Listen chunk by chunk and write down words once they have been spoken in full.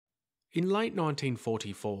In late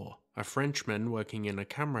 1944, a Frenchman working in a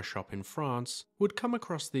camera shop in France would come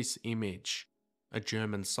across this image. A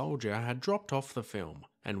German soldier had dropped off the film,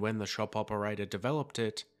 and when the shop operator developed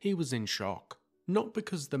it, he was in shock. Not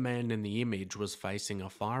because the man in the image was facing a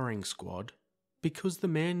firing squad, because the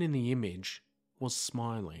man in the image was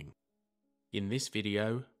smiling. In this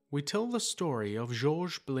video, we tell the story of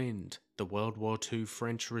Georges Blind, the World War II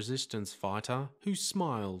French resistance fighter who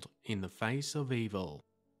smiled in the face of evil.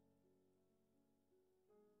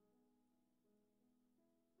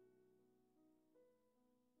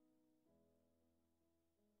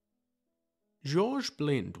 Georges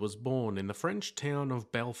Blind was born in the French town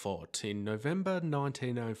of Belfort in November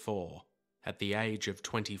 1904. At the age of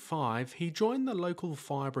 25, he joined the local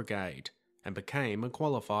fire brigade and became a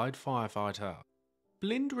qualified firefighter.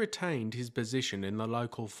 Blind retained his position in the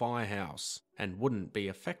local firehouse and wouldn't be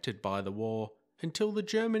affected by the war until the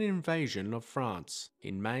German invasion of France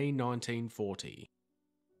in May 1940.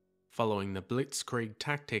 Following the blitzkrieg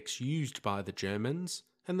tactics used by the Germans,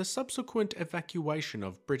 and the subsequent evacuation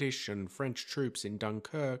of British and French troops in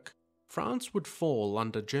Dunkirk, France would fall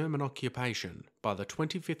under German occupation by the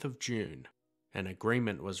 25th of June. An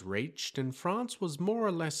agreement was reached and France was more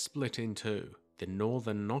or less split in two, the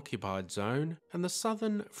northern occupied zone and the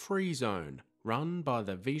southern free zone, run by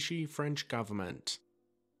the Vichy French government.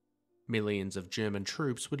 Millions of German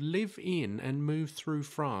troops would live in and move through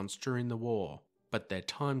France during the war, but their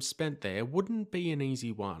time spent there wouldn't be an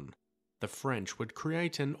easy one. The French would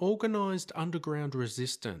create an organised underground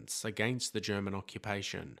resistance against the German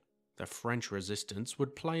occupation. The French resistance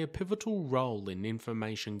would play a pivotal role in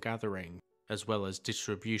information gathering, as well as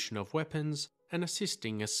distribution of weapons and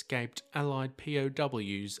assisting escaped Allied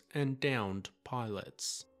POWs and downed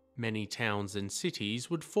pilots. Many towns and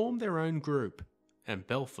cities would form their own group, and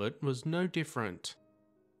Belfort was no different.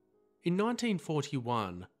 In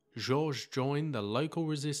 1941, Georges joined the local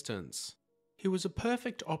resistance. He was a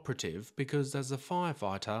perfect operative because as a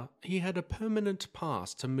firefighter, he had a permanent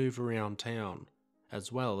pass to move around town,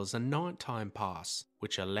 as well as a nighttime pass,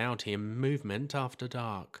 which allowed him movement after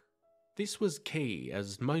dark. This was key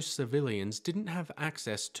as most civilians didn't have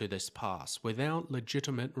access to this pass without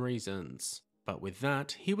legitimate reasons. But with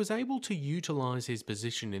that, he was able to utilise his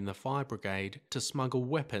position in the fire brigade to smuggle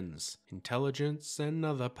weapons, intelligence and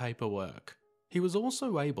other paperwork. He was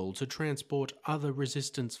also able to transport other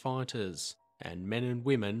resistance fighters, and men and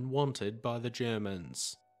women wanted by the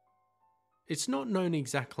Germans. It's not known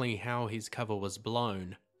exactly how his cover was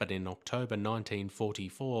blown, but in October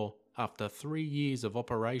 1944, after 3 years of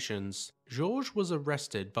operations, Georges was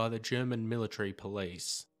arrested by the German military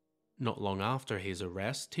police. Not long after his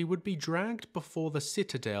arrest, he would be dragged before the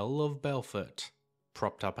citadel of Belfort.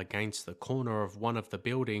 Propped up against the corner of one of the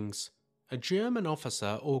buildings, a German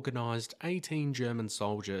officer organised 18 German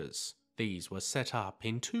soldiers. These were set up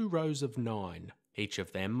in 2 rows of 9, each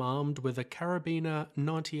of them armed with a carabiner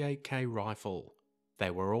 98K rifle.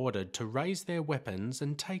 They were ordered to raise their weapons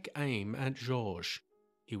and take aim at Georges.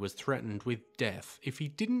 He was threatened with death if he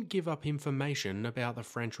didn't give up information about the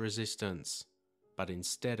French resistance. But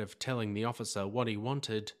instead of telling the officer what he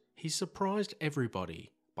wanted, he surprised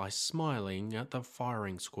everybody by smiling at the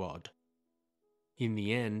firing squad. In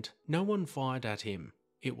the end, no one fired at him.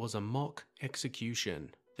 It was a mock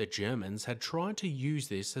execution. The Germans had tried to use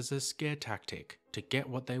this as a scare tactic to get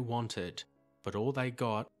what they wanted, but all they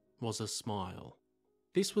got was a smile.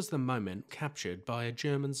 This was the moment captured by a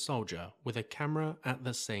German soldier with a camera at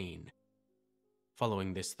the scene.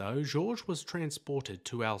 Following this though, Georges was transported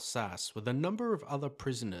to Alsace with a number of other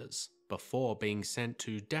prisoners before being sent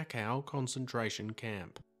to Dachau concentration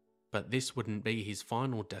camp. But this wouldn't be his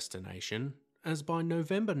final destination, as by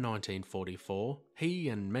November 1944, he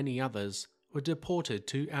and many others were deported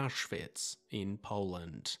to Auschwitz in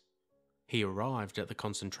Poland. He arrived at the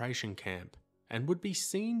concentration camp and would be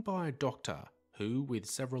seen by a doctor who, with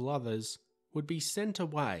several others, would be sent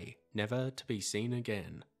away, never to be seen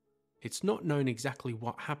again. It's not known exactly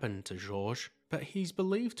what happened to Georges, but he's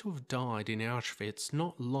believed to have died in Auschwitz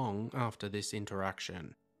not long after this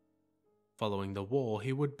interaction. Following the war,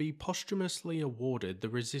 he would be posthumously awarded the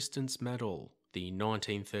Resistance Medal, the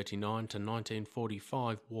 1939 to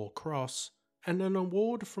 1945 War Cross, and an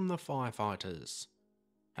award from the firefighters.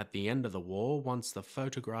 At the end of the war, once the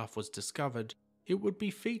photograph was discovered, it would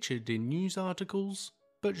be featured in news articles,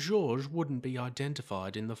 but Georges wouldn't be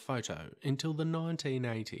identified in the photo until the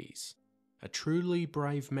 1980s. A truly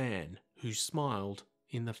brave man who smiled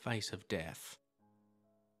in the face of death.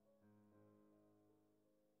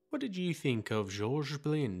 What did you think of Georges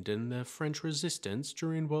Blind and the French resistance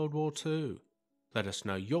during World War II? Let us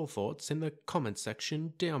know your thoughts in the comment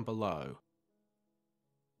section down below.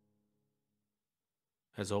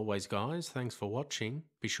 As always guys, thanks for watching.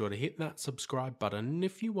 Be sure to hit that subscribe button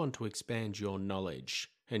if you want to expand your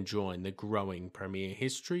knowledge and join the growing Premier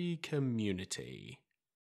History community.